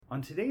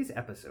On today's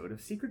episode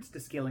of Secrets to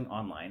Scaling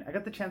Online, I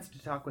got the chance to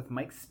talk with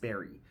Mike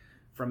Sperry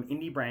from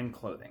Indy Brand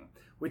Clothing.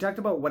 We talked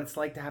about what it's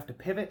like to have to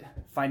pivot,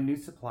 find new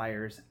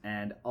suppliers,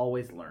 and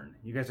always learn.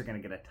 You guys are going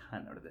to get a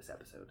ton out of this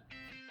episode.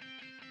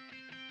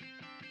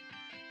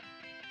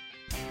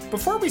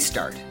 Before we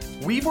start,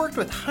 we've worked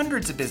with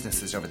hundreds of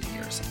businesses over the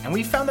years, and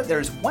we found that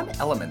there's one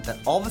element that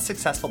all the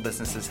successful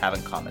businesses have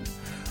in common.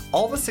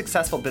 All the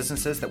successful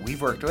businesses that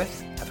we've worked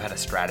with have had a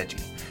strategy.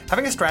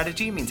 Having a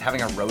strategy means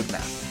having a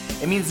roadmap.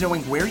 It means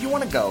knowing where you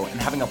want to go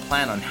and having a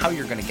plan on how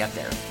you're going to get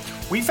there.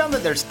 We found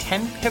that there's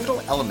 10 pivotal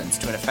elements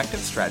to an effective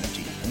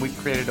strategy, and we've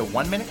created a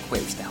 1-minute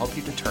quiz to help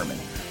you determine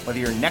whether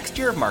your next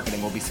year of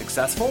marketing will be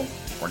successful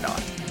or not.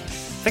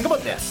 Think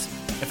about this.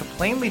 If a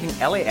plane leaving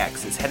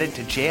LAX is headed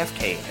to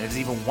JFK and is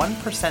even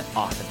 1%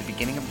 off at the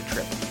beginning of the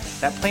trip,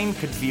 that plane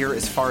could veer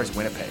as far as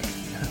Winnipeg,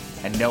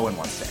 and no one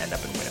wants to end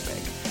up in Winnipeg.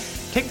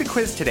 Take the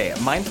quiz today at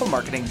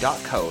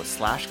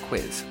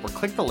mindfulmarketing.co/quiz or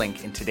click the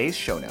link in today's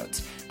show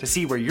notes to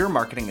see where your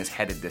marketing is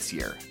headed this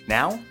year.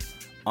 Now,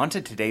 on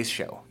to today's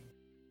show.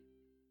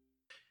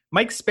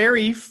 Mike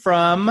Sperry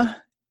from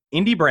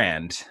Indy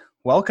Brand.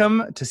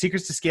 Welcome to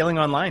Secrets to Scaling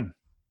Online.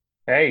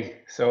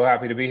 Hey, so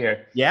happy to be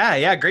here.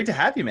 Yeah, great to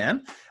have you,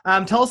 man.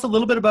 Tell us a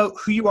little bit about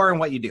who you are and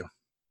what you do.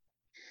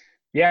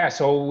 Yeah,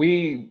 so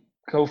we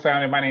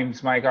co-founded, my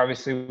name's Mike,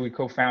 obviously we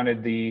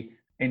co-founded the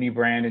Indy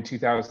Brand in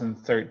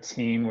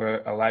 2013.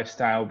 We're a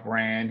lifestyle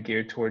brand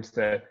geared towards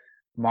the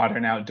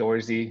modern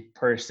outdoorsy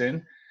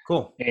person.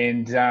 Cool.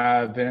 And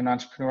been an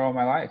entrepreneur all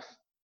my life.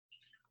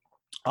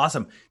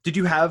 Awesome. Did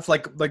you have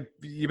like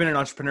you've been an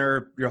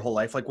entrepreneur your whole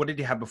life? Like what did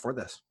you have before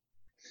this?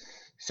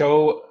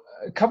 So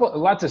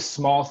lots of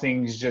small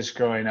things just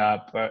growing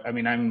up. I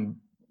mean, I'm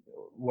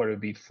what would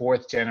be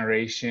 4th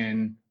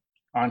generation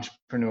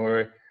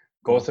entrepreneur.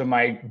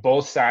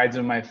 Both sides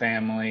of my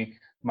family.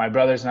 My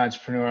brother's an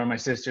entrepreneur. My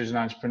sister's an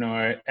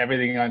entrepreneur.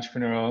 Everything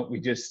entrepreneurial. We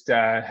just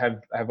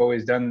have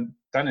always done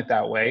it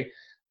that way.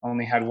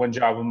 Only had one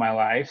job in my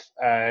life.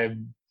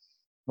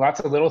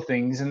 Lots of little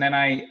things, and then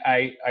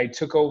I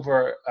took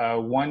over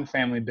one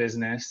family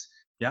business.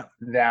 Yeah.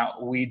 That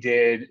we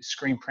did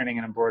screen printing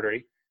and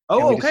embroidery.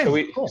 Oh, and okay.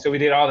 Cool. So we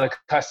did all the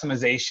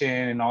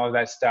customization and all of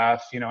that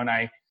stuff, and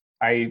I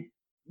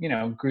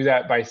grew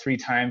that by 3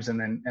 times and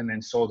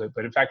then sold it.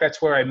 But in fact,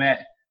 that's where I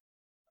met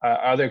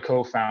other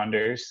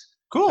co-founders.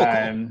 Cool.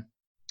 And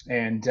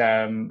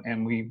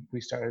we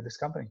started this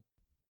company.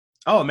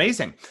 Oh,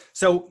 amazing.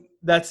 So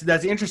that's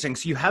interesting.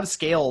 So you have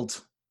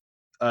scaled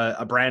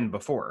a brand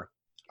before.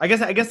 I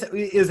guess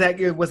was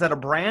that a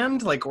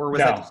brand or was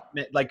that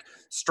like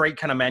straight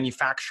kind of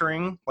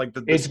manufacturing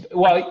It's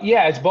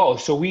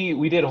both. So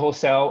we did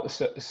wholesale,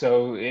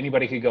 so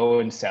anybody could go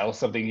and sell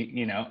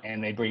something,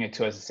 and they bring it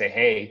to us and say,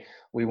 hey,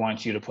 we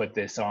want you to put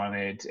this on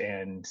it,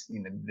 and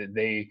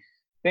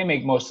they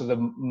make most of the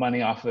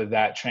money off of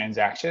that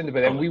transaction. But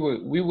then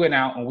we went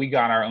out and we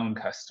got our own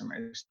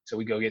customers. So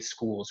we go get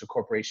schools or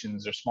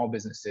corporations or small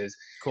businesses.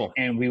 Cool.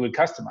 And we would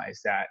customize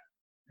that.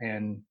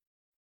 And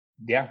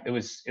yeah, it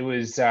was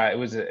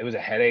a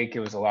headache.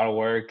 It was a lot of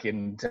work,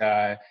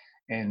 but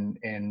at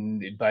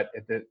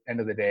the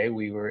end of the day,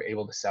 we were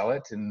able to sell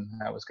it, and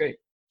that was great.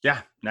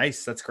 Yeah,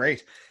 nice. That's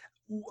great.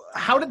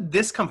 How did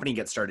this company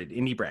get started,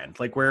 Indy Brand?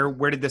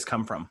 Where did this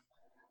come from?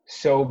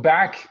 So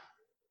back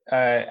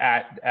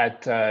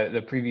at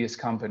the previous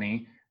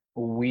company,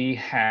 we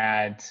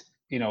had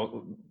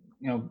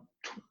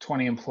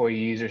 20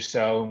 employees or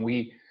so, and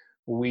we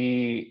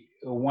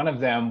one of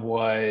them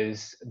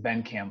was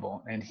Ben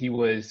Campbell, and he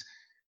was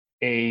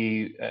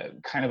a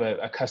kind of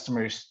a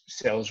customer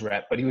sales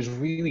rep, but he was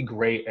really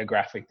great at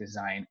graphic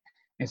design.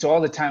 And so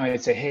all the time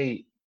I'd say,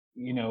 hey,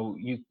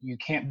 you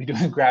can't be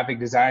doing graphic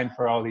design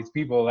for all these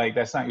people.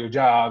 That's not your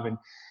job.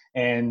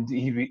 And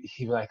he'd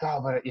be like,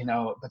 oh, but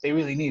they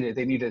really need it.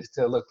 They need it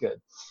to look good.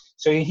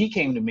 So he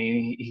came to me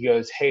and he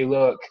goes, hey,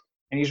 look,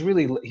 and he's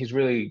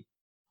really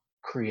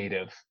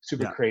creative,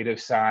 super creative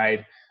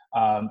side.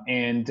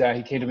 And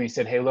he came to me and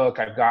said, hey, look,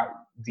 I've got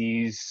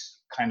these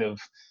kind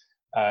of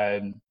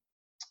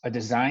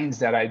designs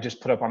that I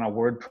just put up on a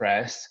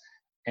WordPress.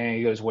 And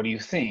he goes, what do you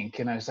think?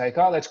 And I was like,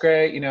 oh, that's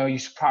great. You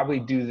should probably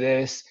do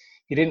this.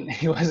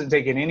 He wasn't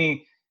taking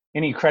any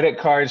credit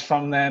cards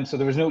from them. So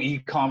there was no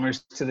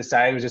e-commerce to the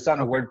site. It was just on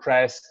a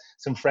WordPress,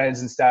 some friends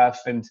and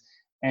stuff. And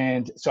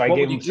so I gave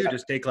him. What would you do?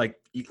 Just take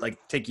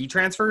take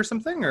e-transfer or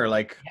something, or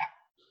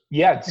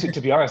Yeah,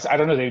 to be honest, I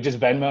don't know. They would just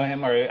Venmo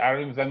him, or I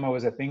don't even Venmo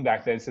was a thing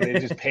back then. So they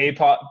just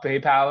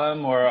PayPal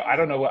him, or I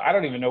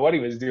don't even know what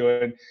he was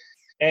doing.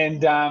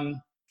 And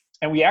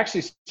we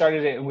actually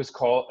started it. It was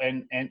called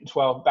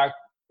back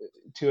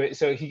to it.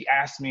 So he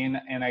asked me,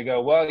 and I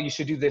go, well, you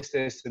should do this,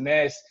 this, and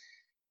this.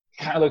 He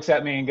kind of looks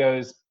at me and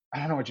goes, I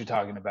don't know what you're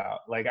talking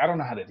about. I don't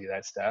know how to do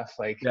that stuff.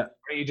 Why don't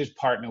you just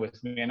partner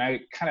with me? And I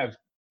kind of,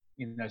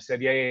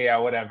 said, yeah,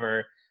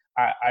 whatever.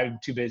 I'm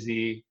too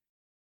busy.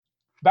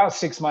 About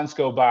 6 months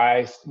go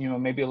by,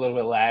 maybe a little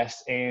bit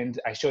less. And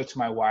I show it to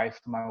my wife.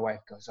 And my wife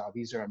goes, oh,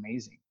 these are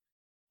amazing.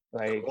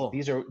 Cool.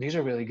 These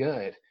are really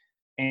good.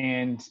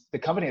 And the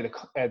company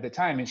at the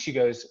time, and she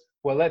goes,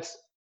 well, let's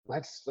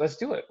let's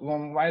do it. Well,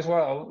 might as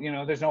well,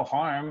 there's no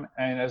harm.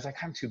 And I was like,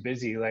 I'm too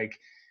busy. Like,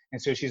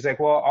 and so she's like,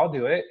 well, I'll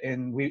do it.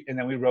 And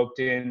then we roped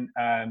in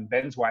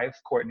Ben's wife,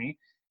 Courtney,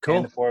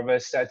 and the Cool. four of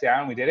us sat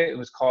down. We did it. It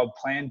was called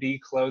Plan B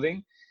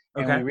Clothing.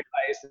 And we Okay.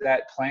 realized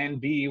that Plan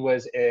B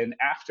was an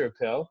after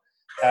pill.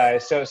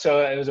 So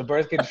it was a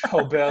birth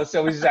control pill.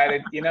 So we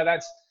decided,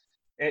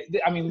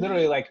 I mean,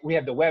 literally, like, we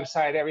had the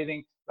website,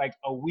 everything. Like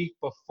a week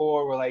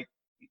before, we're like,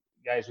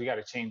 guys, we got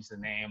to change the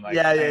name. Like,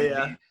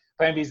 Yeah.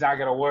 Plan B is not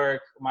gonna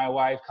work. My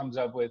wife comes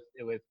up with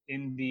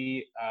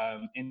Indy,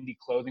 Indy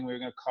clothing, we were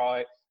gonna call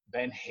it.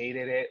 Ben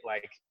hated it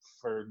like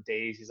for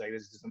days. He's like,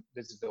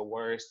 this is the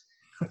worst.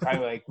 And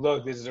finally, like,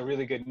 look, this is a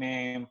really good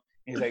name.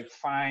 And he's like,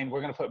 fine,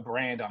 we're gonna put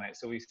brand on it.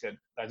 So we said,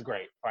 that's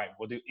great, fine,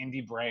 we'll do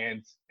Indy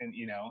brand, and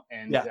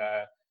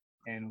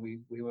and we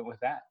went with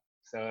that.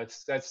 So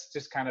that's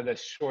just kind of the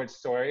short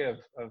story of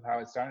how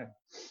it started.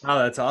 Oh,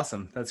 that's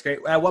awesome. That's great.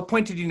 At what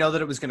point did you know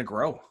that it was going to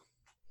grow?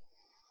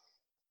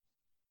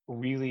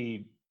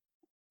 Really,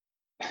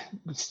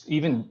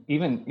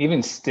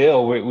 even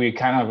still, we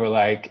kind of were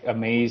like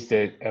amazed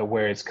at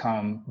where it's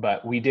come.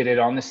 But we did it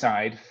on the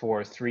side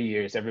for 3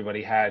 years.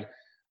 Everybody had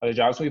other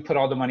jobs. We put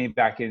all the money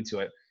back into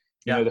it.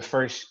 The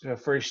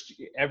first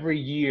every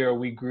year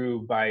we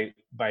grew by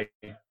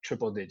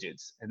triple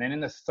digits, and then in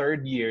the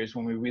third years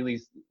when we really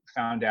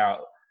found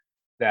out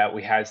that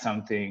we had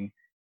something,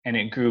 and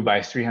it grew by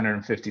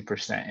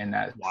 350% in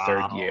that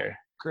third year.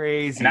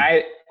 Crazy. And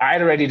I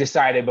had already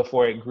decided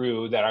before it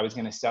grew that I was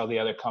going to sell the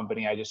other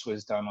company. I just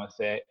was done with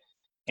it.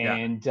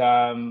 And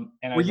I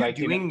was like,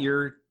 were you doing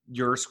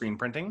your screen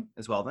printing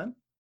as well then?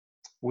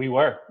 We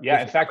were.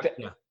 Yeah. In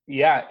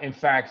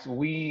fact,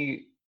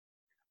 we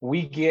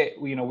get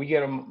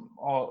them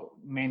all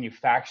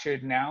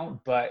manufactured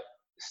now, but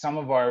some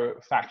of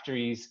our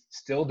factories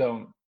still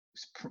don't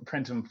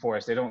print them for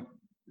us. They don't.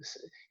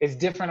 It's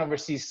different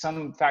overseas.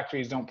 Some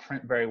factories don't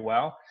print very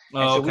well.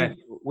 And so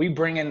we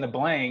bring in the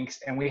blanks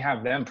and we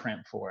have them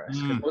print for us.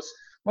 Because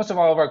most of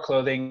all of our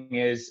clothing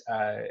is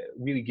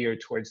really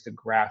geared towards the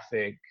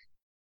graphic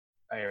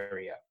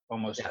area,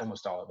 almost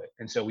all of it.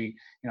 And so we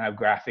have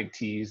graphic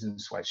tees and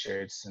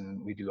sweatshirts,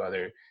 and we do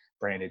other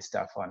branded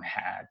stuff on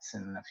hats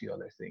and a few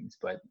other things.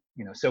 But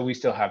so we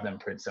still have them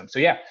print some. So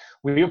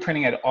we were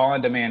printing it all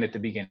on demand at the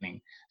beginning.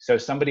 So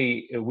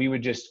we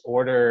would just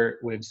order,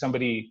 when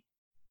somebody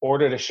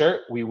ordered a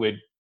shirt, we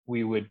would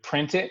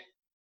print it,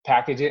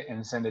 package it,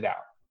 and send it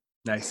out.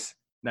 Nice.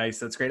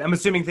 That's great. I'm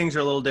assuming things are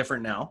a little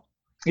different now.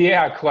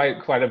 Yeah,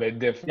 quite a bit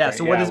different. Yeah.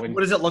 So what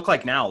does it look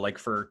like now, like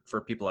for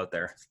people out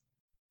there?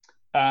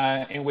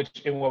 In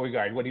what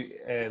regard? What do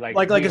you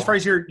like as far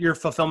as your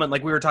fulfillment?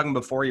 Like we were talking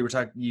before, you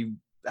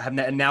have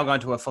now gone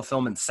to a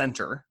fulfillment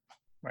center.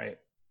 Right.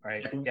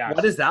 Yeah.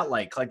 What is that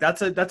like? Like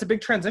that's a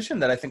big transition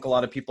that I think a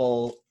lot of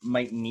people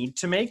might need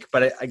to make,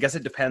 but I guess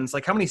it depends.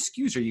 Like how many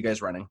SKUs are you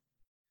guys running?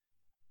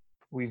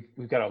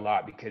 We've got a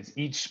lot, because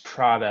each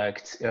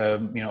product,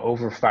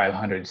 over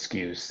 500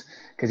 SKUs,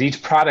 because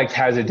each product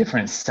has a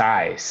different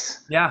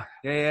size. Yeah.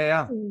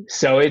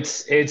 So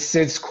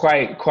it's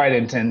quite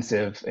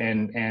intensive,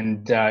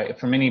 and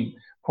from any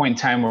point in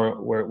time,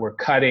 we're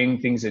cutting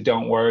things that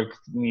don't work,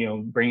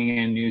 bringing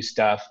in new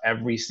stuff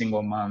every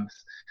single month.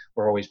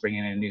 We're always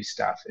bringing in new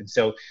stuff, and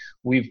so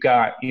we've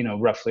got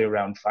roughly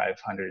around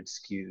 500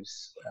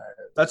 SKUs.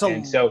 That's a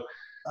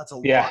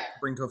lot to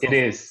bring to a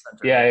fulfillment center.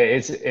 Yeah,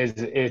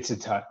 it's a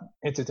ton.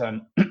 It's a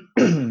ton.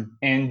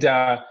 And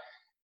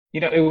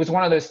it was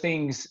one of those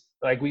things,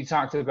 like we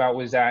talked about,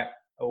 was that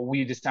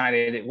we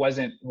decided it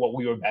wasn't what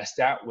we were best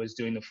at, was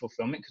doing the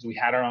fulfillment, because we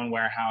had our own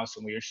warehouse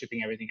and we were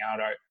shipping everything out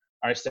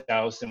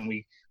ourselves, and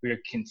we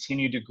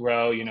continued to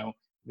grow.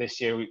 This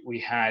year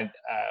we'll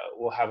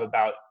have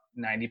about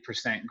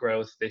 90%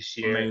 growth this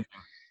year.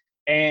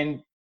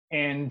 Amazing.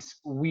 And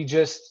we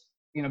just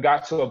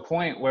got to a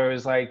point where it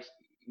was like,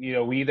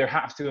 we either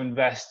have to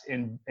invest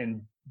in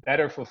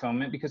better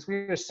fulfillment, because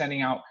we were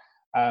sending out,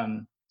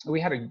 we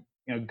had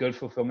a good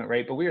fulfillment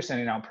rate, but we were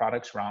sending out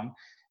products wrong,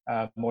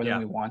 more than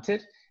we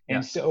wanted.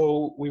 And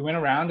so we went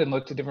around and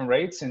looked at different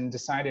rates and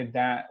decided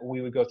that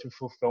we would go through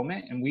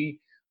fulfillment. And we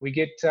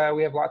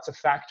have lots of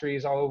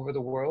factories all over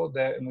the world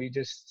and we've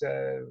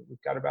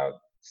got about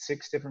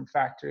 6 different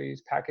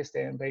factories: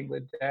 Pakistan,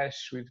 Bangladesh.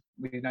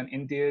 We've done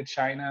India,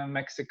 China,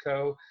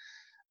 Mexico.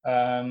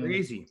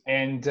 Crazy.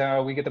 And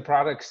we get the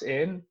products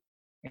in,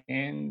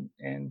 and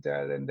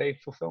then they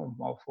fulfill them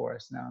all for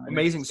us now.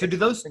 Amazing. So do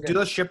those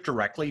ship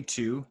directly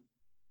to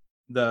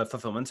the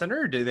fulfillment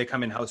center, or do they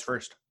come in house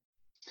first?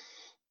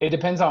 It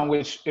depends on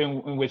which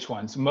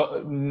ones.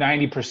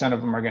 90%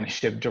 of them are going to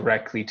ship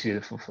directly to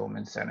the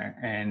fulfillment center,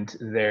 and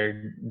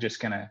they're just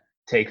going to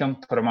take them,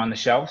 put them on the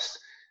shelves,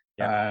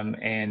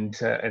 and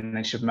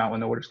then ship them out when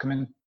the orders come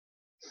in.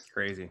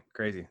 Crazy,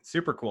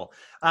 super cool.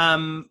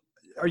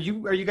 Are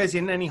you guys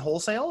in any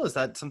wholesale? Is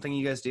that something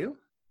you guys do?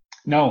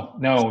 No.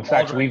 In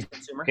fact,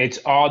 it's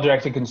all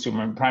direct to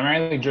consumer,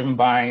 primarily driven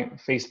by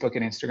Facebook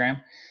and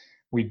Instagram.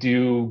 We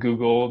do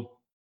Google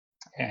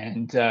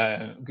and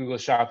Google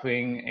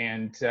Shopping,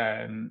 and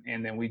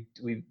then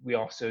we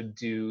also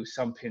do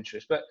some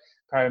Pinterest, but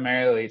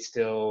primarily it's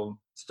still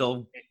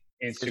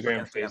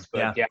Instagram. Facebook.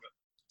 Yeah. Yeah.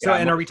 So, Yeah,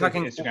 and are we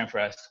talking Instagram for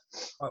us?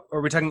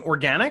 Are we talking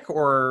organic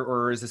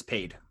or is this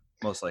paid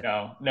mostly?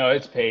 No,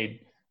 it's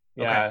paid.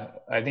 Yeah,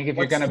 Okay. I think if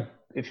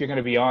you're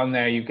gonna be on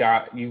there, you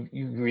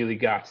really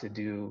got to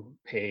do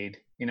paid.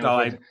 You know, So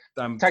if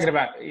I'm talking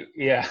about,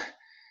 yeah.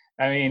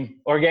 I mean,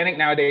 organic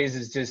nowadays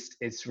is just,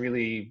 it's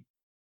really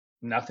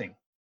nothing.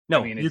 No,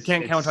 I mean, you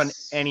can't count on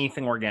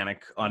anything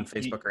organic on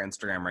Facebook or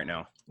Instagram right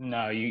now.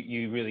 No,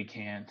 you really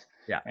can't.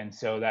 Yeah. And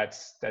so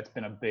that's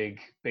been a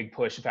big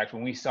push. In fact,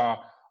 when we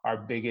saw our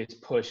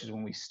biggest push is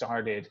when we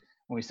saw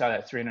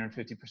that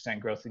 350%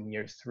 growth in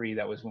year 3,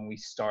 that was when we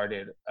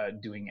started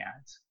doing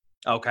ads.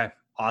 Okay,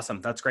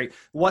 awesome. That's great.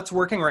 What's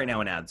working right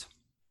now in ads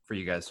for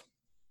you guys?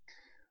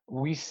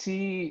 We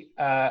see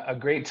a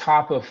great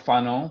top of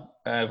funnel.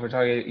 If we're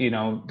talking,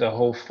 the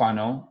whole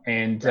funnel,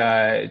 and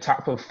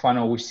top of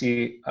funnel, we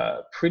see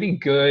a pretty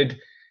good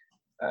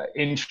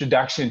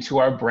introduction to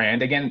our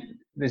brand. Again,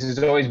 this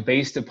is always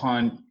based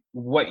upon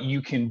what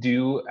you can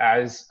do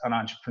as an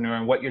entrepreneur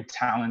and what your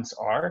talents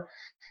are.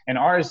 And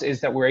ours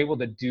is that we're able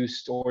to do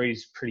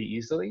stories pretty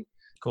easily.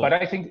 Cool. But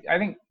I think,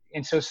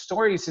 and so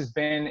stories it's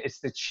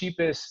the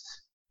cheapest.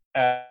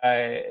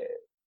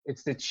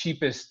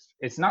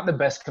 It's not the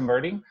best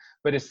converting,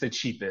 but it's the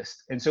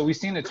cheapest. And so we've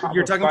seen the top.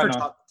 You're talking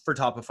for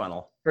top of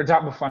funnel. For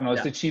top of funnel,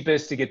 it's the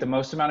cheapest to get the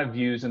most amount of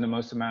views and the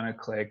most amount of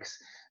clicks,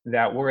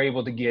 that we're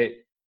able to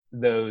get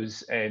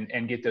those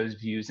and get those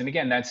views. And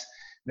again, that's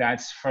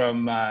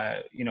from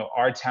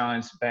our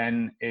talents.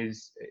 Ben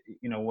is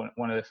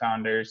one of the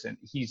founders, and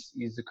he's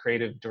the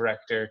creative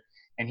director,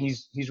 and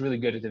he's really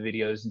good at the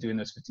videos and doing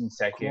those 15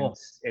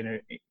 seconds and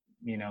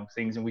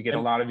things, and we get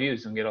a lot of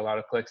views and get a lot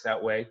of clicks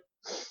that way.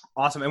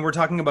 Awesome. And we're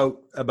talking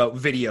about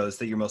videos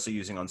that you're mostly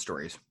using on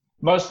stories.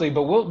 Mostly,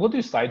 but we'll do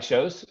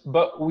slideshows.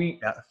 But we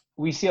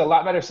see a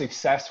lot better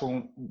success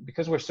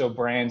because we're so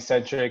brand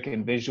centric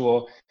and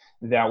visual,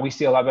 that we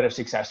see a lot better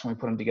success when we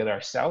put them together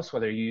ourselves,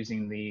 whether you're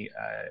using the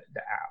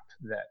app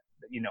that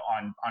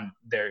on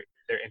their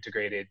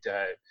integrated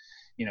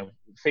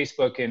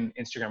Facebook and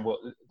Instagram.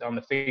 On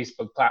the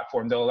Facebook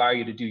platform, they'll allow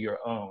you to do your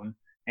own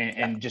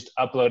and just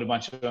upload a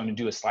bunch of them and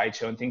do a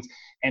slideshow and things.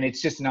 And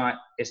it's not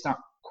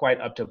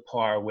quite up to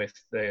par with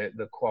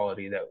the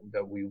quality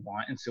that we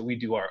want. And so we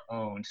do our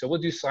own. So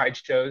we'll do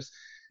slideshows,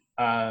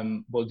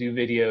 we'll do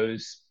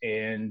videos,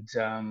 and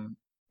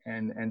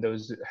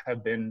those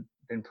have been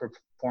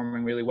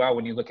performing really well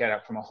when you look at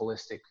it from a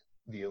holistic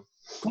view.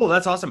 Cool.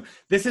 That's awesome.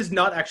 This is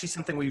not actually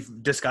something we've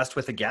discussed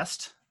with a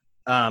guest,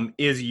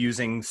 is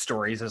using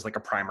stories as like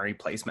a primary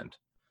placement.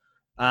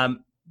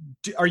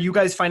 Are you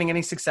guys finding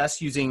any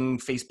success using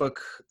Facebook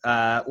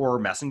or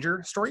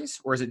Messenger stories,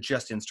 or is it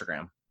just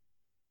Instagram?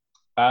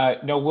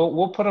 No,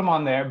 we'll put them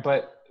on there,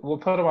 but we'll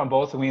put them on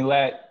both, and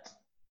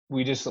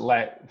we just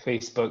let the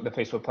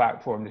Facebook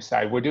platform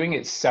decide. We're doing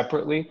it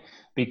separately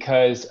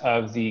because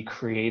of the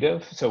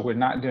creative. So we're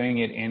not doing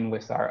it in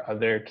with our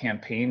other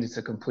campaigns. It's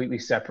a completely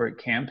separate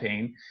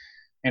campaign,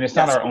 and it's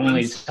not our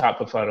only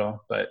top of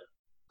funnel, but.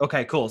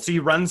 Okay, cool. So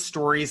you run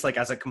stories like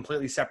as a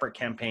completely separate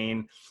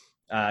campaign,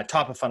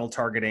 top of funnel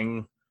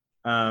targeting.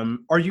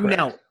 Are you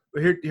now,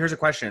 here's a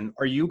question.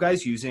 Are you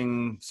guys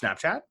using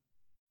Snapchat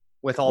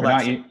with all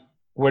that?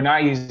 We're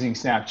not using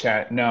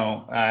Snapchat.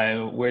 No,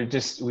 we've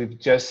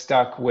just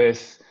stuck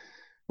with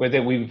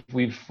it.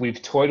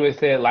 We've toyed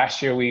with it.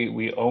 Last year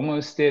we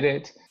almost did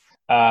it.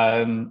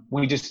 I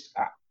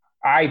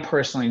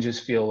personally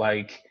just feel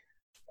like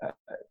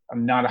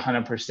I'm not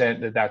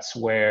 100% that's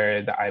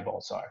where the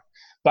eyeballs are,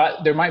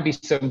 but there might be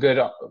some good,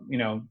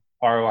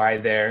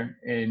 ROI there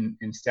in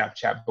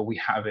Snapchat, but we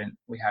haven't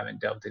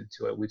delved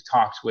into it. We've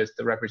talked with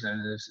the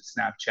representatives at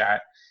Snapchat,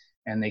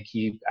 and they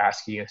keep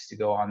asking us to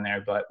go on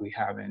there, but we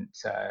haven't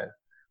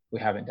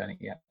done it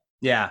yet.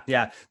 Yeah.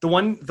 The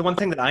one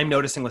thing that I'm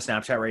noticing with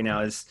Snapchat right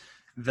now is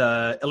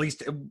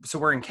so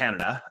we're in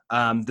Canada.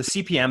 The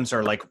CPMs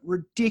are like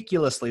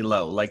ridiculously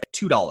low, like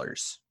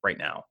 $2 right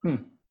now,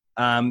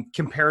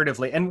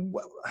 comparatively. And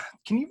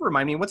can you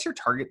remind me, what's your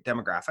target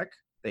demographic,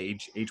 the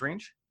age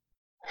range?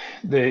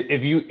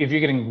 If you're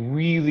getting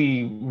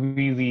really,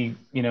 really,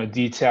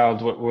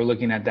 detailed, we're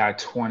looking at that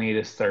 20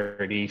 to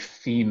 30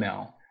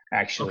 female.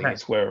 Actually,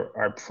 it's where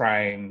our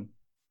prime,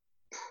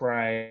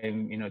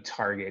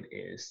 target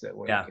is that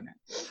we're looking at.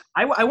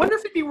 I wonder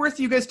if it'd be worth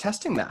you guys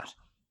testing that,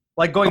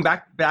 like going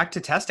back to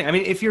testing. I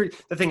mean, if you're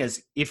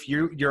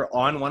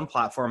on one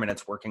platform and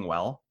it's working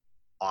well,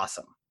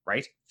 awesome,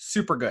 right?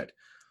 Super good.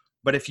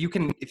 But if you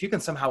can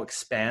somehow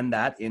expand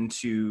that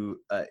onto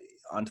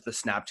the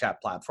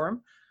Snapchat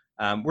platform,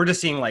 we're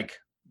just seeing like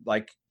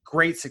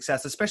great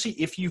success, especially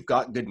if you've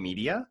got good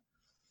media.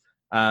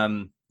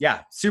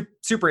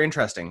 Super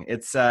interesting.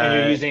 It's and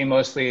you're using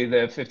mostly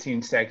the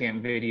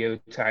 15-second video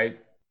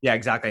type. Yeah,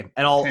 exactly.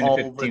 And all 10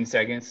 to 15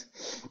 seconds.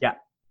 Yeah.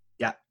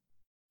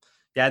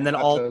 And then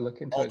all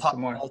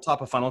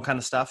top of funnel kind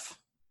of stuff.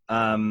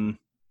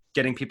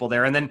 Getting people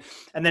there, and then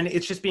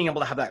it's just being able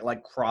to have that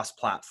like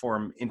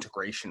cross-platform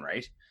integration,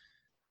 right?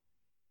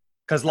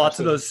 Because lots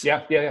of those,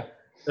 yeah.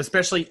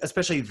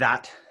 especially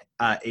that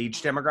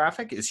age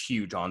demographic is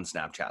huge on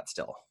Snapchat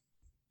still,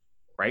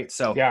 right?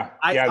 So Yeah,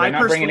 I they're not bringing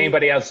personally,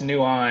 anybody else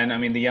new on. I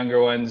mean, the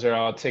younger ones are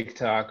all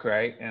TikTok,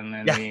 right? And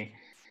then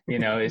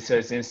yeah, it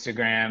says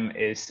Instagram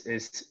is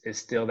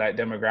still that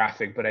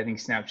demographic, but I think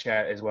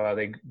Snapchat as well.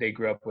 They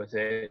grew up with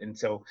it, and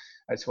so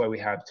that's why we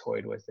have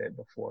toyed with it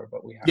before,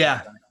 but we haven't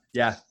yeah, done it.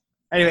 yeah.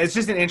 Anyway, it's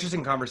just an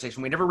interesting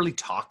conversation. We never really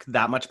talk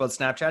that much about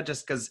Snapchat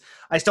just because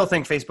I still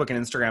think Facebook and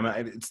Instagram,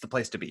 it's the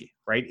place to be,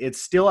 right?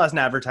 It's still, as an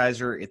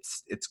advertiser,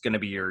 it's going to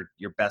be your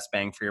best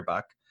bang for your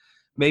buck.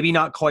 Maybe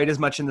not quite as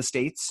much in the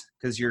States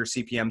because your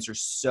CPMs are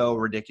so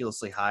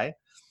ridiculously high.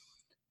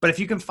 But if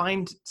you can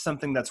find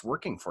something that's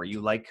working for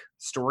you, like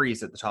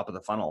stories at the top of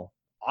the funnel,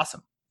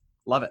 awesome.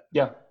 Love it.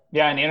 Yeah.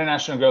 Yeah. And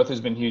international growth has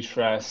been huge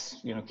for us.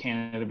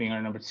 Canada being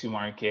our number 2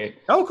 market,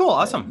 Oh, cool.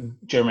 Awesome.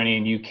 Germany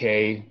and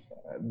UK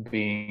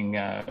being,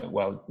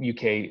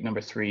 UK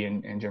number 3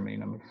 and Germany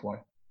number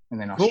 4,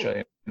 and then Cool.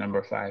 Australia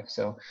number 5.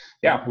 So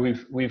yeah,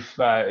 we've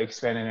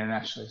expanded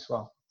internationally as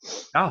well.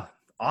 Oh,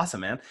 awesome,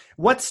 man.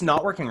 What's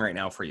not working right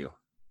now for you?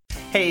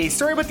 Hey,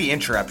 sorry about the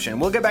interruption.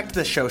 We'll get back to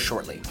the show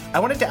shortly. I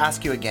wanted to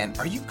ask you again,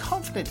 are you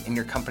confident in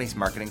your company's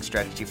marketing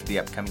strategy for the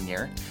upcoming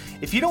year?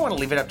 If you don't want to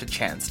leave it up to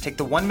chance, take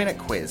the 1-minute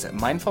quiz at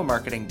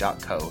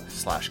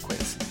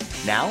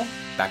mindfulmarketing.co/quiz. Now,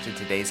 back to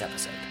today's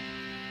episode.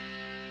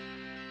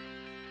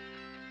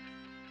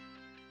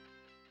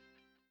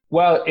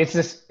 Well, it's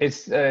the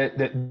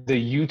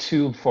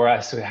YouTube for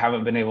us who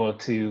haven't been able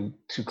to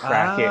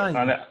crack it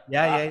on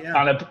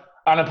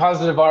a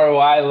positive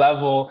ROI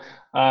level.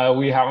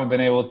 We haven't been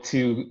able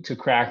to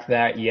crack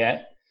that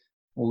yet.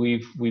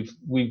 We've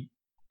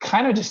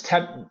kind of just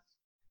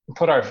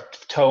put our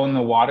toe in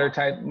the water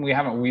type. We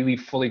haven't really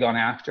fully gone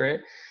after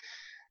it.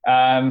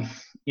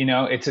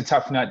 It's a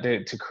tough nut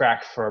to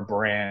crack for a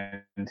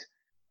brand.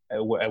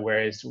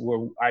 Whereas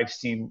I've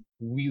seen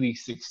really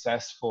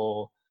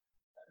successful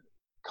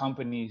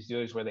companies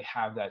do is where they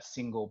have that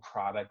single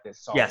product that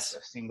solves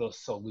a single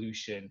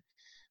solution,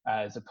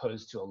 as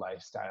opposed to a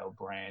lifestyle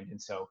brand.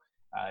 And so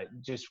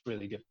just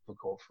really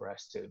difficult for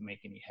us to make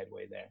any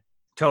headway there.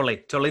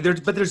 Totally.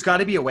 There's got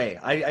to be a way.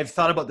 I've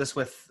thought about this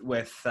with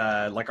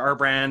like our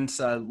brand,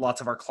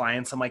 lots of our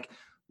clients. I'm like,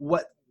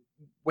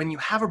 when you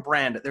have a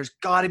brand, there's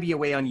got to be a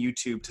way on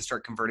YouTube to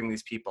start converting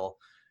these people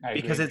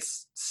because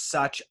it's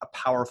such a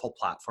powerful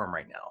platform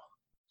right now.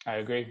 I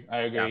agree.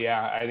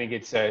 Yeah. I think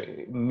it's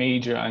a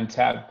major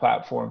untapped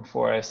platform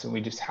for us, and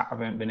we just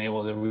haven't been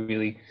able to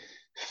really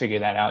figure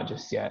that out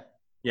just yet.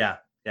 Yeah.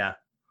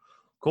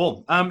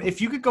 Cool.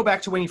 If you could go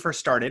back to when you first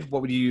started,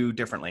 what would you do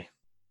differently?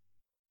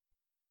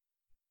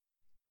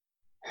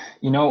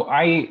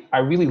 I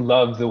really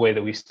love the way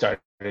that we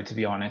started, to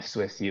be honest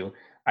with you.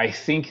 I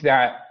think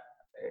that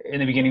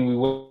in the beginning we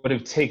would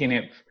have taken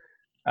it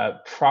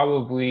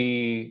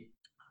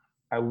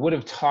I would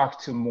have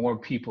talked to more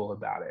people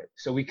about it.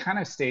 So we kind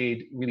of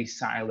stayed really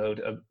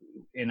siloed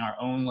in our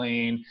own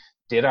lane,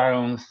 did our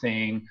own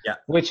thing,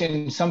 which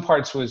in some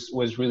parts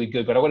was really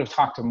good. But I would have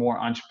talked to more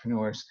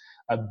entrepreneurs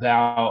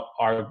about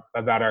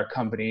our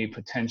company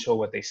potential,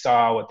 what they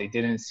saw, what they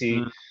didn't see.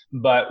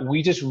 Mm-hmm. But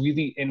we just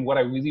really, and what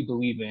I really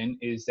believe in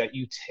is that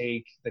you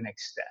take the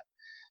next step.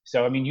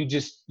 So, I mean,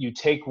 you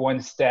take one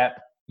step,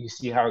 you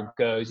see how it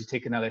goes, you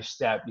take another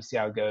step, you see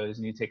how it goes,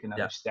 and you take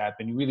another step,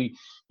 and you really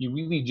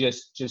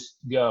just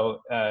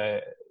go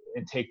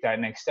and take that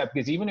next step.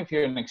 Because even if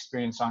you're an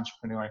experienced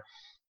entrepreneur,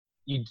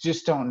 you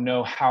just don't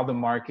know how the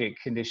market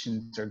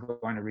conditions are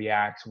going to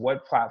react,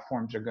 what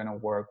platforms are going to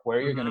work,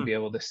 where you're going to be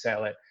able to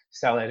sell it.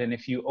 And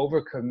if you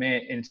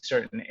overcommit in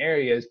certain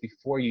areas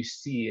before you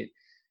see it,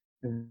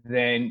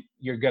 then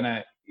you're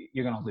gonna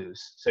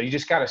lose. So you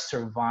just got to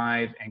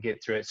survive and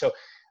get through it. So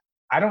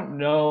I don't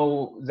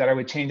know that I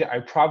would change it.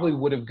 I probably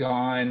would have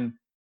gone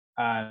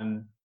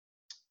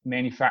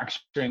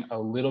manufacturing a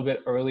little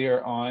bit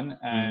earlier on,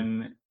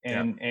 and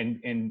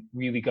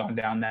really gone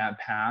down that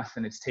path.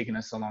 And it's taken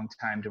us a long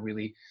time to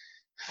really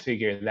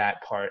figure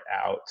that part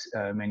out.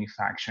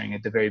 Manufacturing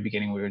at the very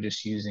beginning, we were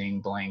just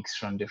using blanks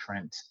from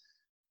different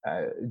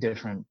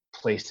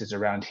places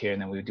around here,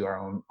 and then we would do our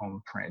own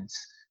prints.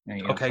 From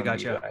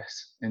the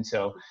US. And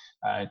so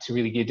to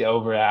really get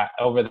over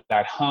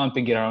that hump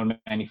and get our own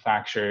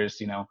manufacturers,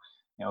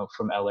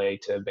 from LA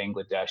to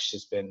Bangladesh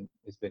has been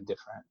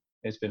different.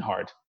 It's been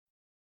hard.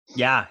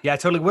 Yeah,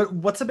 totally.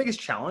 What's the biggest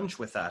challenge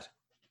with that?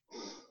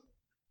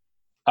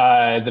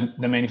 The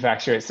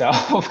manufacturer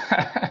itself.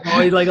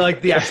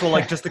 like the actual,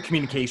 just the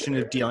communication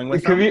of dealing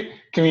with them?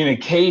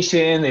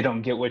 Communication. They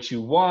don't get what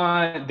you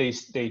want. They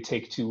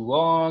take too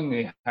long.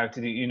 They have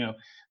to do,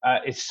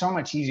 it's so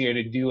much easier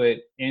to do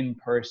it in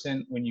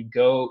person when you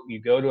go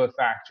to a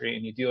factory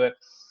and you do it,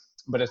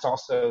 but it's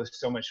also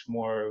so much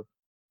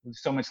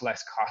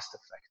less cost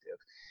effective.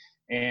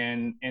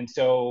 And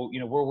so,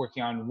 we're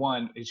working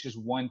on it's just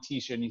one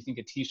t-shirt, and you think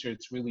a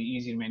t-shirt's really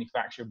easy to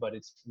manufacture, but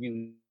it's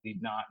really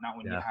not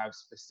when you have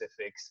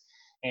specifics.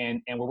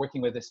 And we're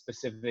working with a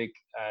specific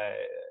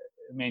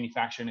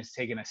manufacturer, and it's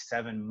taken us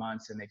 7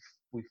 months, and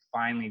we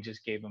finally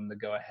just gave them the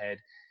go ahead,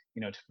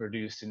 to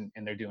produce, and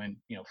they're doing,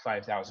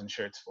 5,000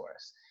 shirts for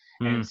us.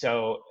 And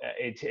so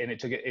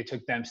it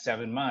took them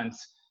 7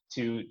 months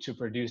to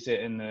produce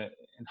it in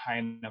high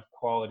enough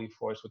quality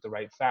for us with the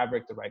right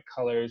fabric, the right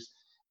colors,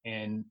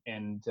 and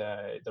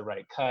the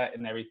right cut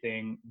and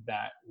everything,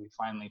 that we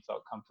finally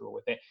felt comfortable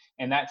with it.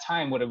 And that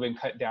time would have been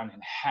cut down in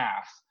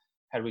half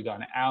had we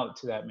gone out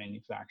to that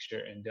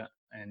manufacturer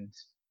and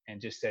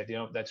just said,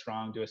 that's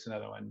wrong, do us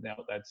another one. No,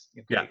 that's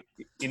okay.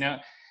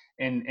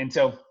 And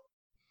so,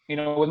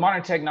 with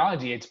modern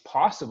technology, it's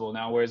possible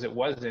now, whereas it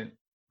wasn't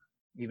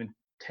even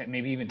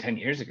maybe even 10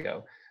 years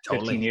ago,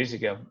 15 years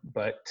ago.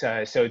 But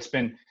so that's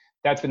been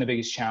the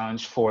biggest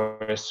challenge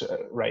for us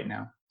right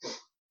now.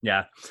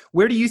 Yeah.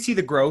 Where do you see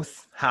the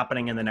growth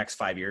happening in the next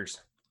 5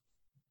 years?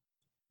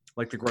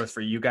 Like the growth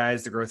for you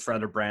guys, the growth for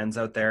other brands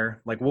out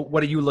there? Like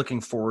what are you looking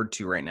forward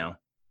to right now?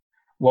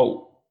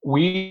 Well,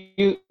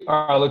 we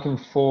are looking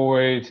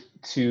forward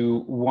to,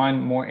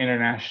 one, more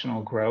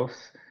international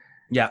growth.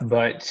 Yeah.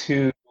 But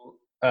two,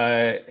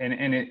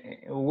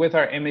 with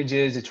our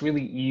images, it's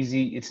really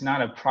easy. It's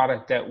not a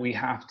product that we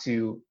have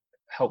to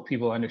help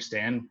people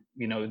understand.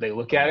 They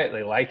look at it,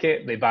 they like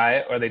it, they buy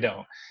it, or they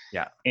don't.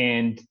 Yeah.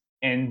 And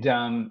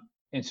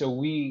so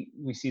we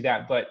see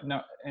that. But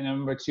no, and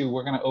number two,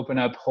 we're going to open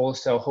up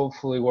wholesale.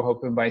 Hopefully, we're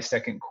hoping by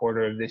second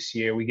quarter of this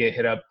year. We get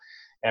hit up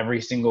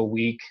every single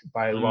week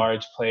by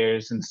large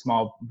players and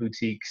small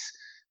boutiques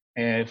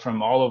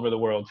from all over the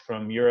world,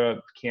 from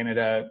Europe,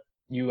 Canada,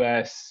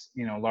 US,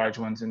 large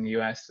ones in the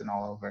US and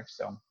all over.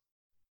 So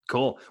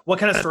cool. What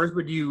kind of stores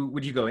would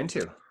you go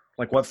into?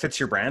 Like what fits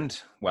your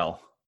brand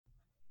well?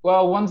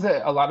 Well, ones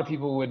that a lot of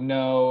people would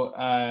know,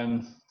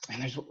 and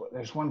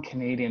there's one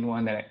Canadian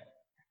one that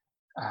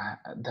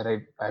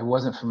I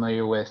wasn't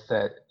familiar with,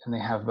 and they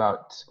have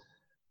about,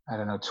 I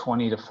don't know,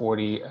 20 to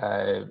 40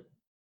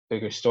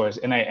 bigger stores,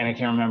 and I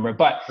can't remember,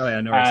 but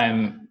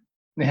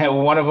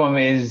one of them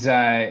is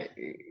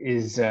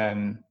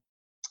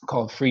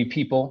called Free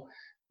People,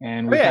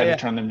 and we've had to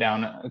turn them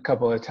down a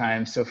couple of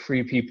times. So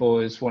Free People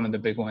is one of the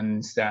big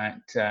ones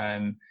that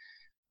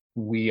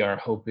we are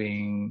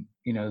hoping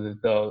that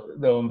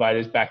they'll invite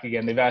us back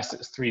again. They've asked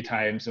us 3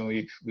 times, and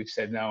we've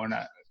said no,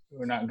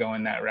 we're not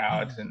going that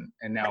route, and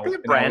now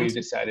we've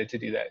decided to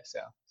do that. So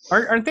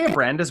aren't they a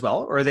brand as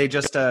well, or are they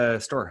just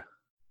a store?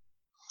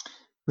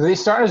 They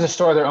start as a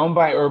store. They're owned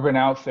by Urban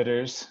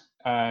Outfitters.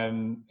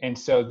 And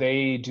so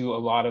they do a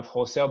lot of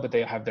wholesale, but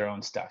they have their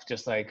own stuff,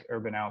 just like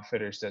Urban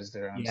Outfitters does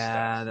their own stuff.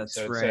 Yeah, that's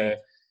right.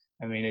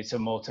 It's a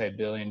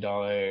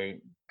multi-billion-dollar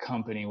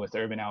company with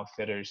Urban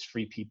Outfitters,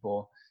 Free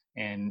People.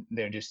 And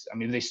they're just,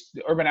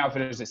 Urban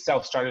Outfitters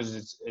itself started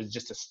as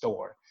just a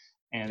store.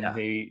 And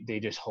they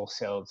just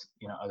wholesaled,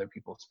 other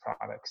people's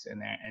products in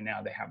there. And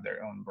now they have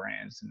their own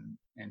brands.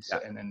 And so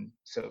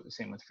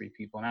same with Free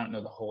People. And I don't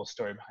know the whole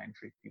story behind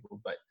Free People,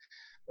 but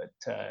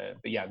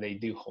yeah, they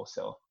do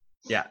wholesale.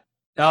 Yeah.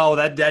 Oh,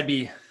 that'd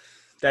be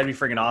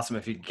freaking awesome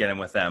if you could get in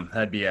with them.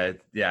 That'd be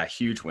a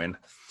huge win.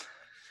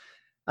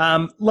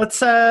 Let's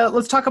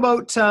talk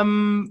about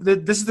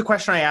this is the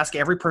question I ask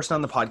every person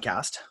on the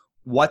podcast.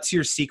 What's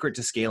your secret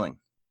to scaling?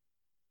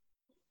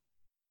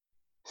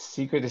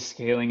 Secret to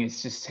scaling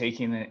is just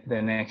taking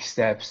the next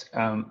steps.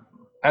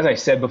 As I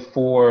said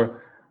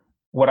before,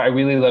 what I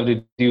really love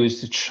to do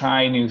is to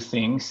try new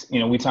things.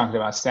 We talked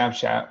about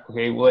Snapchat.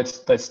 Okay, well,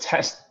 let's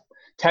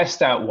test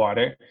that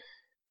water.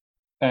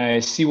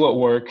 See what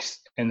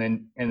works, and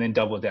then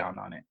double down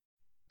on it.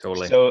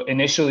 Totally. So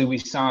initially we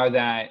saw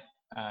that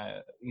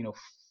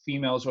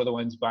females were the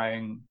ones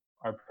buying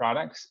our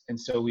products, and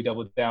so we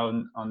doubled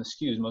down on the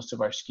SKUs. Most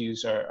of our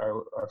SKUs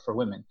are for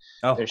women.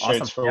 They're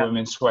shirts for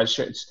women,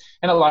 sweatshirts,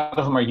 and a lot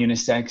of them are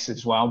unisex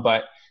as well,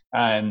 but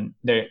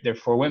they're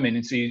for women.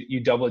 And so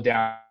you double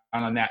down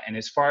on that. And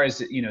as far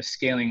as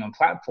scaling on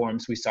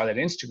platforms, we saw that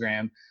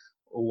Instagram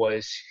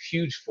was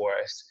huge for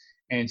us,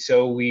 and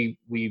so we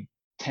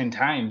 10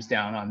 times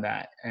down on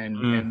that,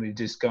 and we've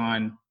just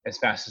gone as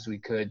fast as we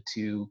could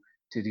to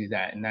do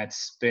that. And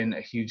that's been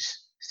a huge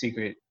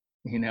secret,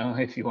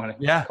 if you want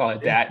to call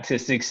it that, to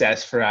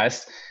success for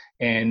us,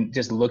 and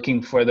just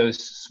looking for those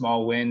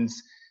small wins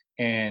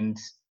and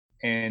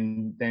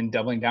then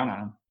doubling down on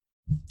them.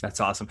 That's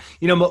awesome.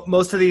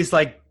 Most of these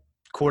like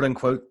quote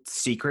unquote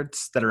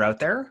secrets that are out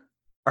there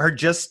are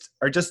just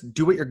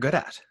do what you're good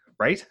at,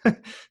 right?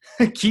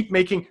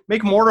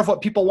 Make more of what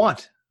people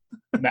want.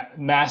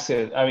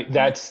 Massive.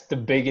 That's the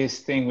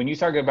biggest thing. When you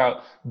talk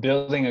about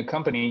building a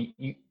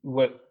company,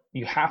 what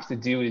you have to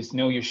do is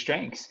know your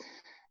strengths.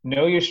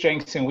 Know your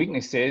strengths and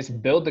weaknesses.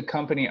 Build the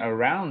company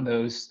around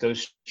those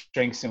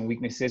strengths and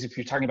weaknesses. If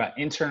you're talking about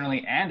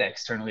internally and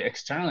externally,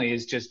 externally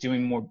is just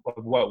doing more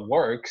of what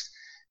works.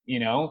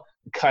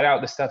 Cut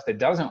out the stuff that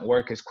doesn't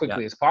work as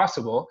quickly as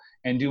possible,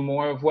 and do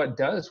more of what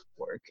does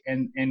work.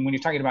 And when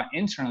you're talking about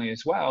internally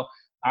as well,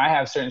 I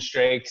have certain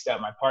strengths that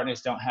my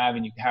partners don't have,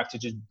 and you have to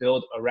just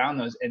build around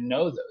those and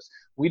know those.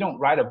 We don't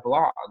write a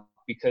blog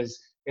because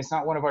it's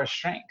not one of our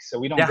strengths. So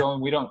we don't go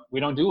and we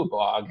don't do a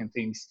blog and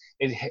things.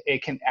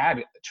 It can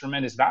add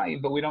tremendous value,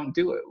 but we don't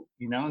do it,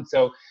 And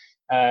so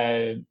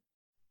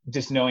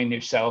just knowing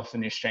yourself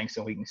and your strengths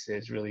and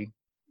weaknesses really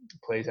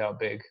plays out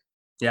big.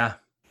 Yeah.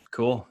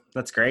 Cool.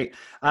 That's great.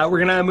 We're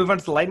going to move on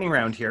to the lightning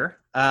round here.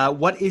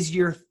 What is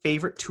your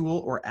favorite tool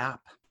or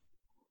app?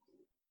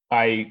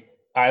 I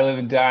live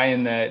and die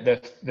in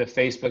the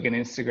Facebook and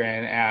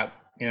Instagram app,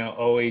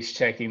 always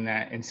checking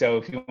that. And so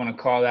if you want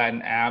to call that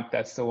an app,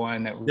 that's the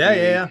one that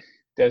really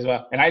does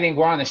well. And I think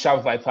we're on the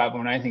Shopify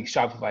platform, and I think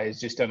Shopify has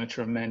just done a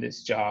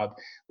tremendous job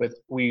with,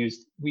 we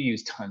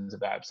use tons of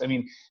apps. I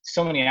mean,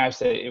 so many apps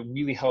that it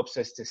really helps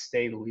us to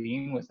stay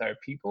lean with our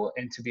people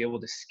and to be able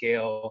to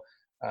scale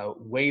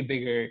way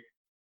bigger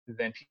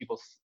than people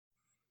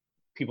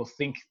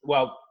think.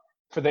 Well,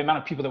 for the amount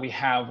of people that we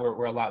have,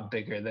 we're a lot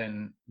bigger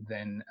than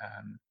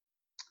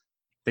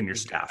your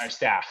staff. Our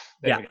staff.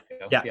 There we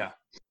go.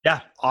 Yeah.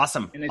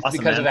 Awesome. And it's awesome,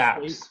 because man.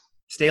 of apps.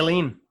 Stay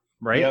lean,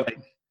 right? Yep.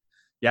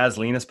 As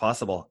lean as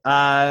possible.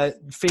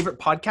 Favorite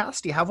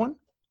podcast? Do you have one?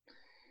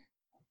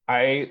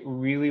 I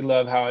really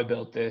love How I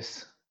Built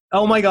This.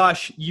 Oh my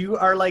gosh. You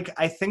are like,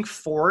 I think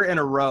 4 in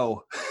a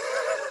row.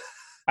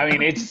 I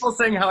mean, it's people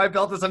saying How I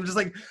Built This. I'm just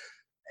like,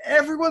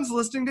 everyone's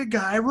listening to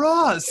Guy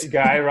Raz.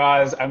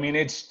 I mean,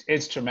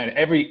 it's tremendous.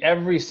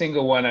 Every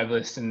single one I've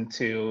listened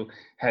to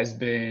has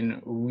been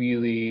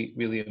really,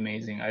 really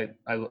amazing. I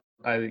love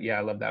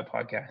that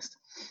podcast.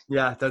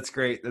 Yeah, that's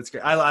great. That's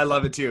great. I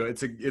love it too.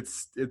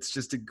 It's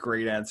just a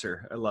great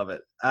answer. I love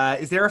it.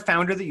 Is there a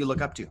founder that you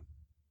look up to?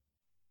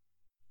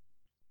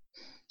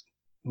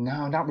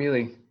 No, not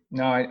really.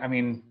 No, I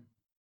mean,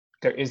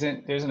 there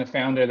isn't a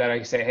founder that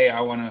I say, hey,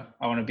 I want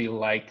to be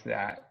like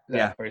that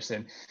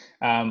person.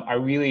 I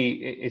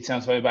really, it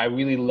sounds funny, but I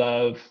really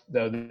love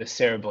the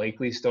Sarah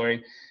Blakely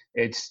story.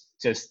 It's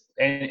just,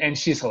 and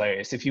she's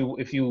hilarious. If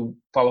you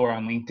follow her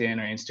on LinkedIn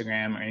or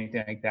Instagram or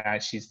anything like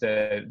that, she's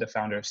the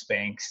founder of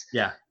Spanx.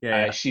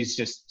 She's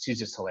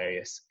just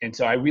hilarious. And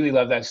so I really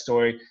love that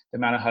story, the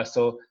amount of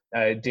hustle.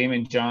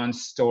 Damon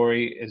John's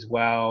story as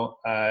well.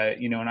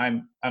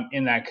 And I'm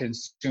in that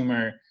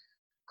consumer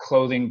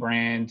clothing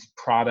brand,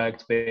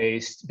 product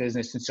based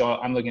business. And so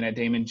I'm looking at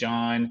Damon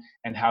John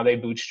and how they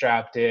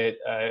bootstrapped it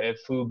at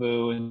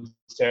FUBU, and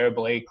Sarah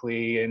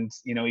Blakely, and,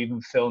 even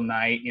Phil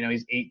Knight,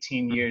 he's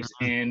 18 years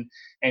in,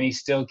 and he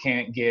still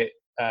can't get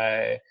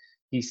really,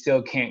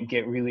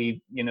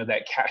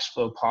 that cash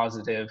flow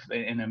positive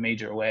in a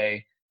major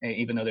way,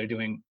 even though they're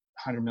doing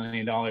 $100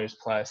 million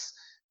plus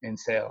in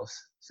sales.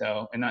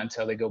 So, and not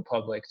until they go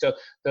public. So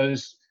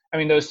those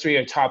 3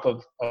 are top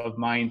of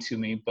mind to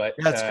me, but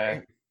that's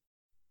great.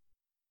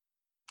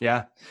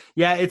 Yeah.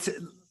 It's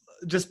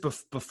just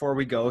before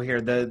we go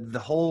here,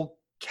 the whole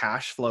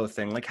cash flow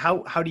thing, like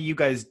how do you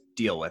guys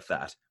deal with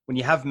that? When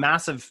you have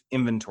massive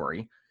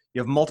inventory, you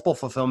have multiple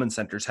fulfillment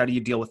centers, how do you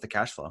deal with the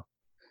cash flow?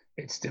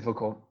 It's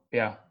difficult.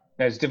 Yeah,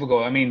 it's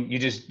difficult. I mean, you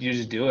just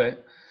do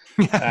it.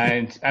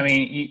 And I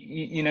mean,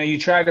 you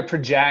try to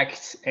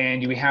project,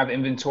 and we have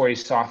inventory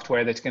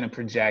software that's going to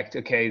project,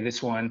 okay,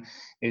 this one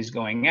is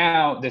going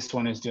out, this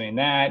one is doing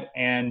that.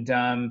 And,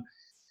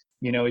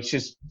 it's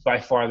just by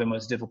far the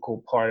most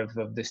difficult part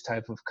of this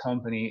type of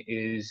company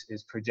is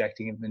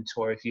projecting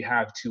inventory. If you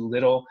have too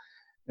little,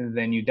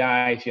 then you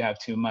die. If you have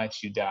too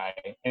much, you die.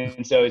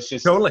 And so it's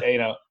just, totally.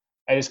 I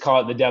just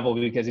call it the devil,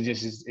 because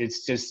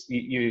it's just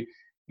if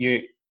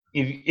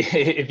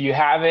you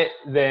have it,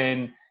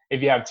 then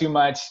if you have too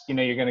much,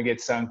 you're going to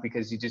get sunk,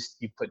 because you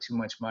put too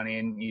much money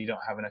and you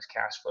don't have enough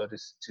cash flow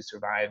to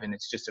survive. And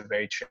it's just a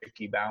very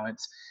tricky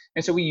balance.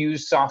 And so we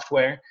use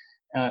software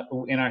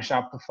in our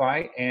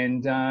Shopify,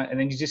 and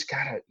then you just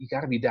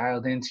gotta be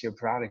dialed into your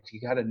product. You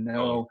gotta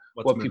know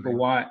what people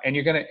want, and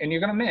you're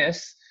gonna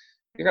miss,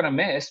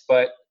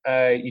 but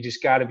you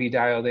just gotta be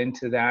dialed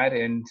into that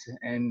and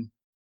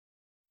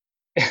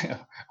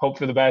hope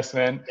for the best,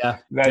 man.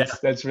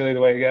 That's really the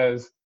way it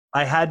goes.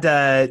 I had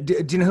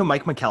do you know who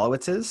Mike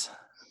Michalowicz is?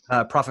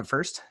 Profit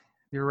First.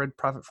 You ever read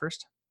Profit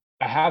First?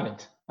 I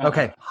haven't.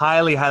 Okay,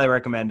 highly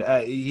recommend.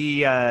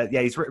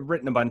 He's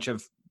written a bunch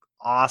of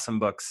awesome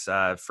books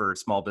for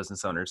small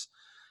business owners,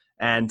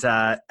 and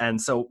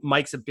so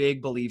Mike's a big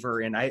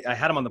believer in. I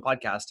had him on the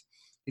podcast.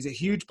 He's a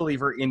huge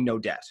believer in no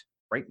debt,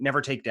 right?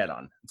 Never take debt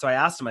on. So I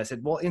asked him. I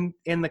said, well, in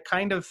the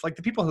kind of like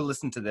the people who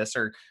listen to this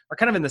are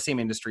kind of in the same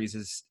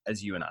industries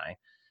as you and I,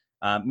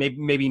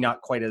 maybe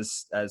not quite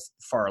as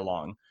far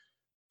along,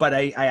 but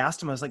I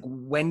asked him. I was like,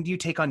 when do you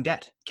take on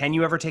debt? Can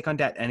you ever take on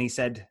debt? And he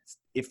said,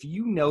 if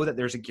you know that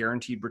there's a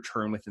guaranteed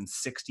return within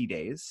 60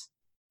 days,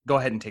 go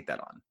ahead and take that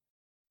on.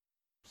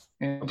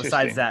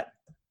 Besides that,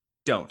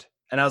 don't.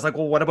 And I was like,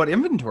 well, what about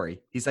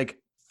inventory? He's like,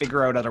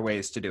 figure out other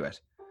ways to do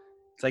it.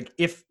 It's like,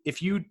 if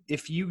you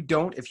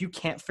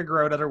can't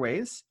figure out other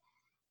ways,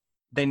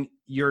 then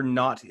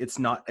it's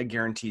not a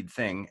guaranteed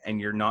thing,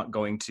 and you're not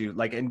going to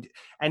like, and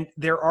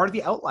there are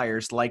the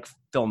outliers like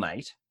Phil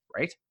Knight,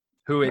 right?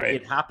 Who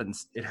it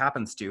happens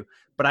to,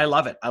 but I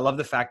love it. I love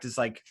the fact is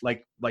like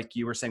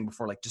you were saying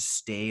before, like just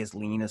stay as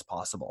lean as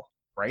possible.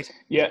 Right.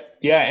 Yeah.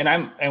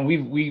 And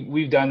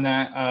we've done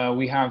that.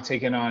 We have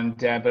taken on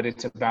debt, but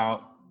it's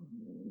about,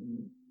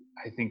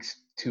 I think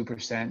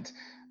 2%.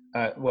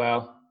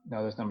 Well,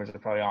 no, those numbers are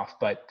probably off,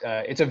 but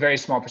it's a very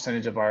small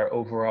percentage of our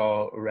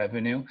overall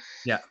revenue.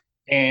 Yeah.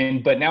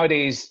 But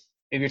nowadays,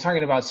 if you're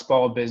talking about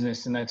small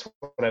business, and that's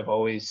what I've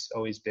always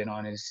been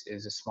on is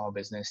a small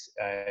business.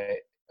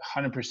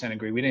 100%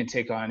 agree. We didn't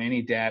take on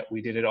any debt.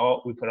 We did it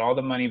all. We put all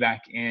the money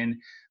back in.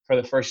 For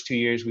the first 2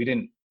 years, we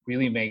didn't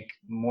really make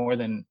more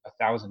than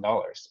 $1,000.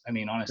 I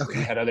mean, honestly,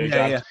 we had other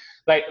jobs.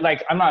 Yeah.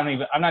 Like I'm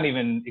not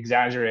even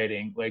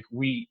exaggerating. Like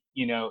we,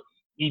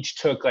 each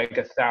took like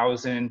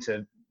 $1,000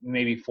 to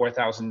maybe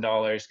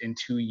 $4,000 in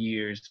 2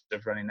 years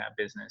of running that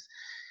business.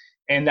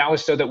 And that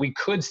was so that we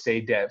could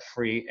stay debt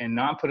free and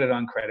not put it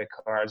on credit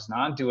cards,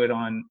 not do it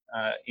on,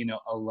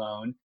 a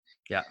loan.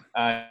 Yeah.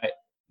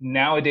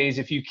 Nowadays,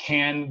 if you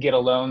can get a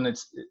loan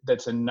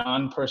that's a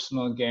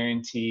non-personal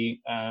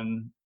guarantee,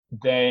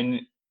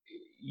 then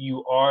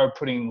you are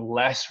putting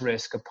less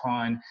risk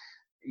upon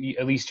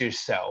at least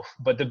yourself.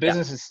 But the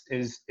business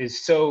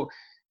is so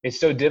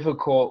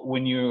difficult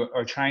when you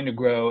are trying to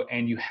grow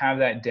and you have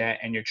that debt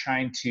and you're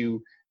trying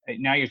to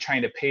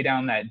pay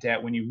down that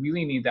debt when you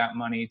really need that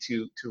money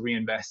to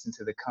reinvest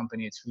into the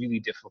company. It's really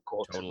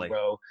difficult to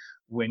grow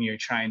when you're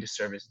trying to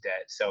service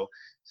debt. So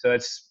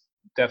that's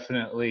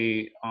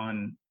definitely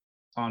on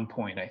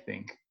point, I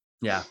think.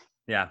 Yeah.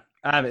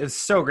 It's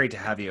so great to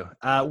have you.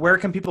 Where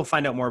can people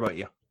find out more about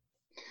you?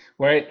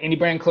 We're at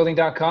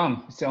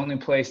indybrandclothing.com. It's the only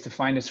place to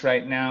find us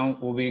right now.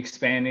 We'll be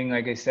expanding,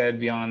 like I said,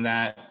 beyond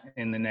that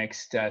in the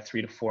next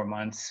 3 to 4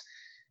 months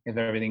if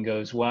everything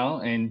goes well.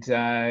 And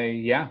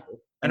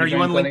And are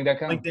you on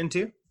LinkedIn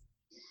too?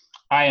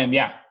 I am,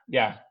 yeah.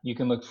 Yeah, you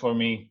can look for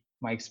me,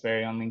 Mike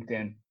Sperry, on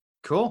LinkedIn.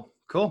 Cool.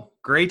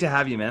 Great to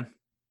have you, man.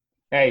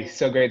 Hey,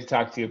 so great to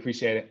talk to you.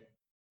 Appreciate it.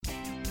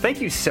 Thank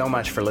you so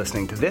much for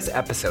listening to this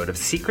episode of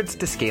Secrets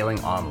to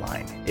Scaling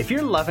Online. If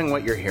you're loving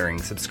what you're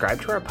hearing, subscribe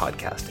to our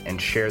podcast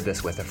and share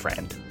this with a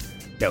friend.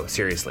 No,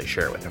 seriously,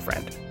 share it with a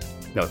friend.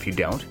 No, if you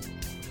don't,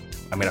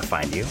 I'm going to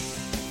find you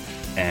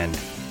and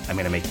I'm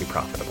going to make you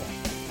profitable.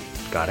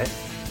 Got it?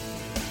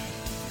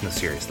 No,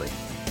 seriously.